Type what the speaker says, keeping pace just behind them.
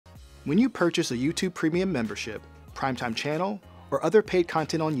When you purchase a YouTube Premium membership, Primetime Channel, or other paid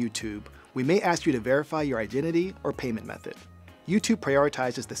content on YouTube, we may ask you to verify your identity or payment method. YouTube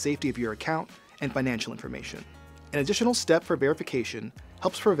prioritizes the safety of your account and financial information. An additional step for verification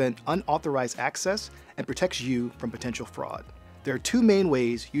helps prevent unauthorized access and protects you from potential fraud. There are two main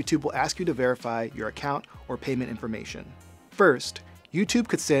ways YouTube will ask you to verify your account or payment information. First, YouTube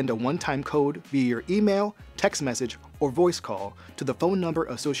could send a one-time code via your email, text message, or voice call to the phone number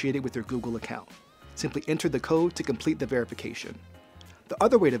associated with your Google account. Simply enter the code to complete the verification. The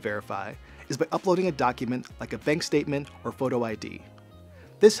other way to verify is by uploading a document like a bank statement or photo ID.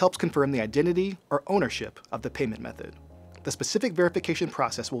 This helps confirm the identity or ownership of the payment method. The specific verification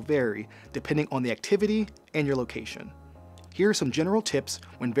process will vary depending on the activity and your location. Here are some general tips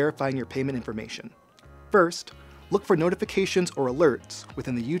when verifying your payment information. First, look for notifications or alerts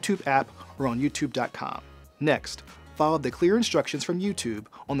within the YouTube app or on youtube.com. Next, follow the clear instructions from YouTube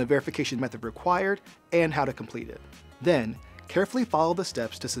on the verification method required and how to complete it. Then, carefully follow the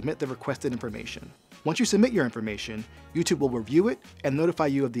steps to submit the requested information. Once you submit your information, YouTube will review it and notify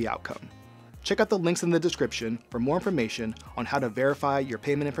you of the outcome. Check out the links in the description for more information on how to verify your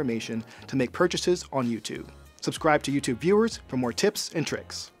payment information to make purchases on YouTube. Subscribe to YouTube Viewers for more tips and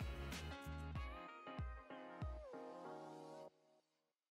tricks.